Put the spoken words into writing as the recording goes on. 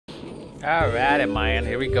Alrighty, man.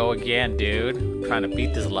 Here we go again, dude. I'm trying to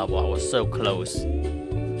beat this level. I was so close.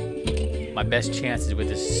 My best chances with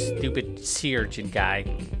this stupid sea urchin guy.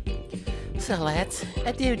 So let's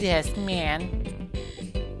do this, man.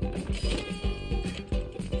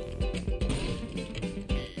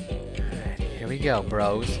 Alright, here we go,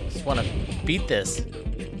 bros. Just want to beat this.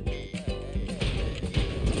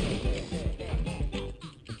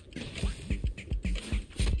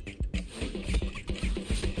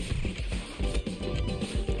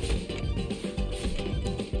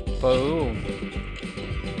 Boom.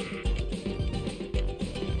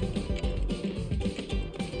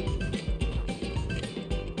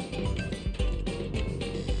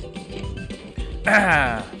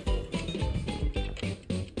 Ah.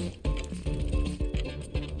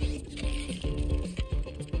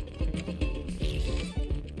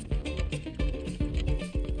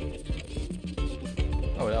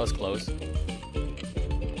 Oh, that was close.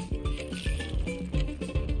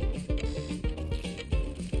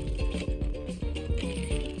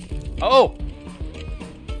 Oh!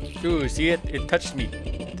 Dude, see it? It touched me.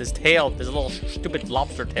 This tail, this little stupid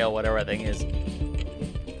lobster tail, whatever that thing is.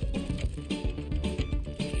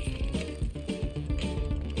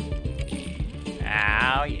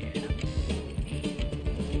 Oh, yeah.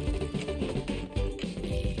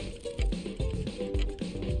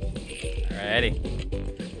 Alrighty.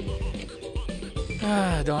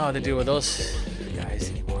 I don't know how to deal with those guys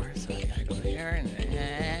anymore, so I gotta go there and...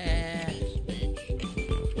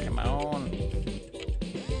 come on.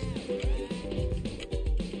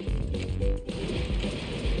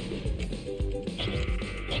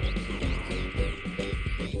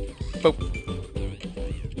 Boop.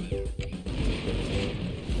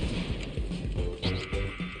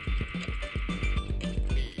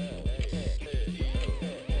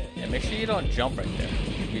 Make sure you don't jump right there.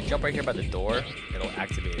 If you jump right here by the door, it'll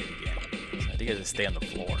activate it again. So I think it has to stay on the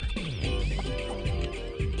floor.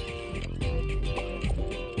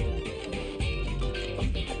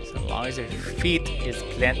 So as long as your feet is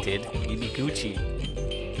planted, you'll be Gucci.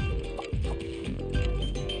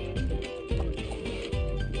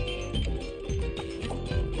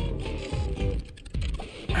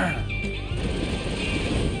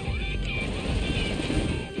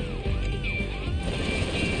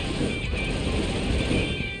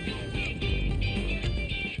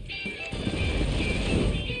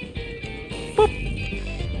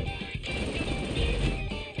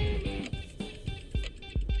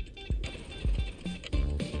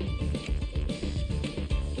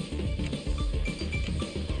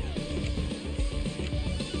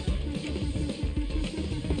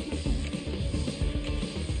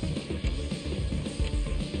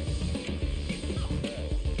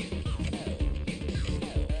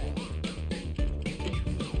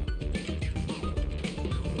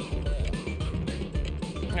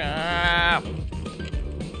 Ah.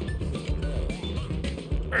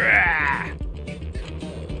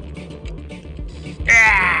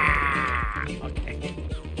 Ah. Okay.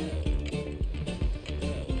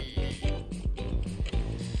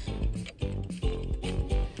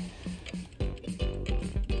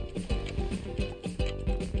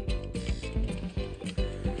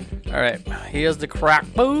 All right, here's the crack.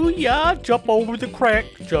 Booyah! Jump over the crack.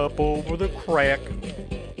 Jump over the crack.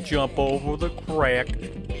 Jump over the crack.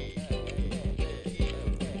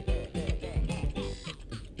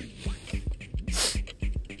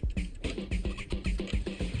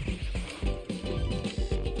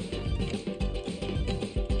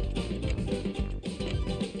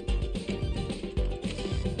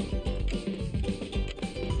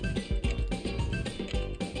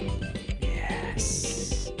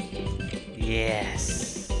 Yes. Yes.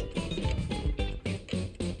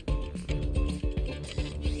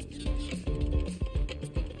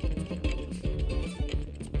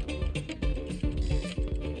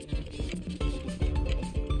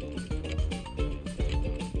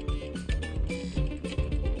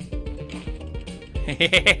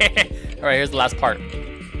 Alright, here's the last part.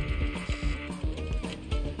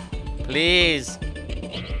 Please.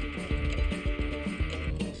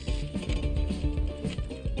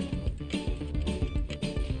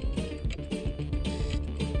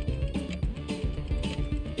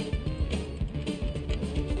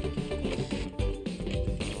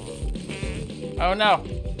 Oh no.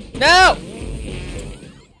 No!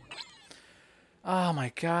 Oh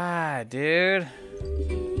my god, dude.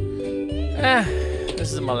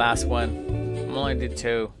 This is my last one. I'm only did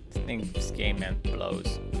 2. This game, man,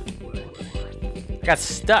 blows. I got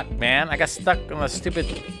stuck, man. I got stuck on a stupid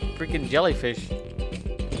freaking jellyfish.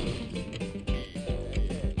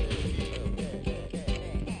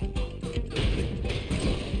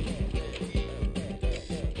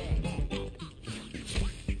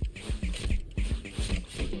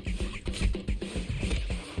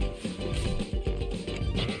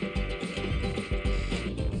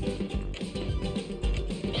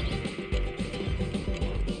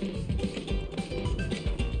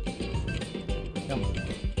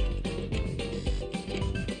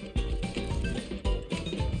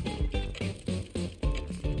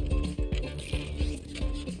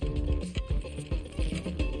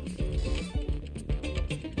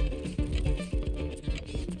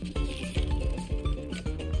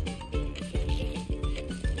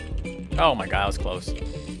 Oh my god, that was close.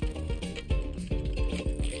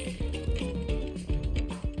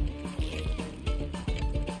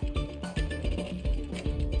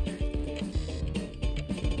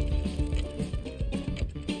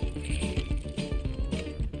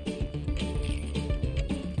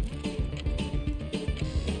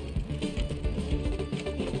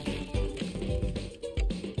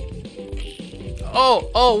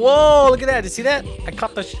 Oh, whoa, look at that. Did you see that? I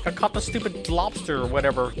caught the stupid lobster or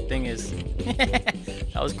whatever thing is.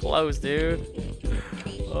 That was close, dude.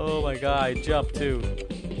 Oh my god, I jumped too.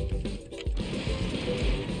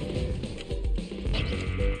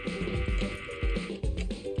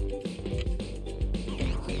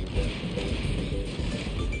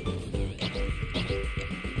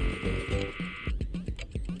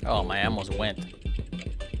 Oh, my almost went.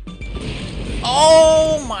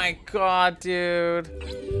 Oh my god, dude.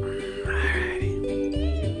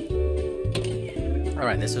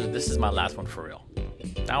 Alright, this is my last one for real.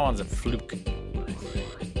 That one's a fluke.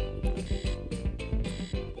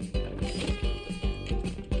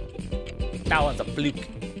 That one's a fluke.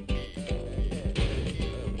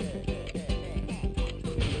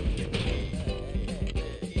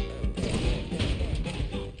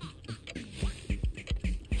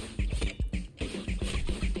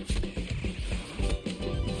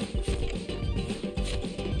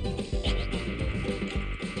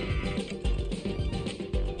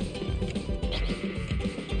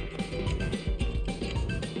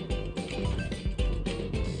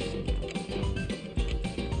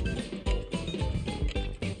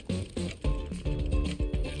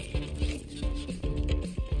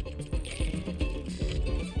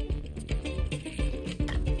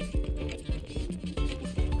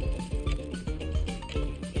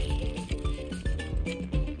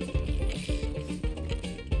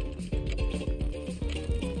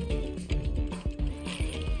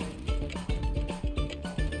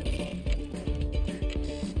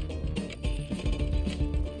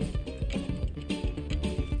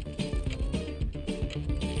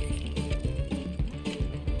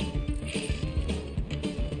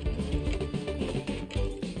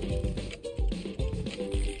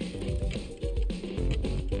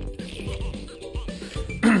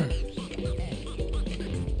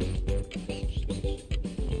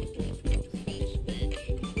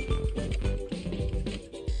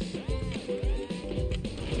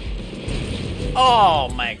 Oh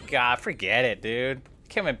my god, forget it, dude.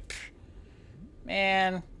 Come on.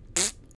 Man.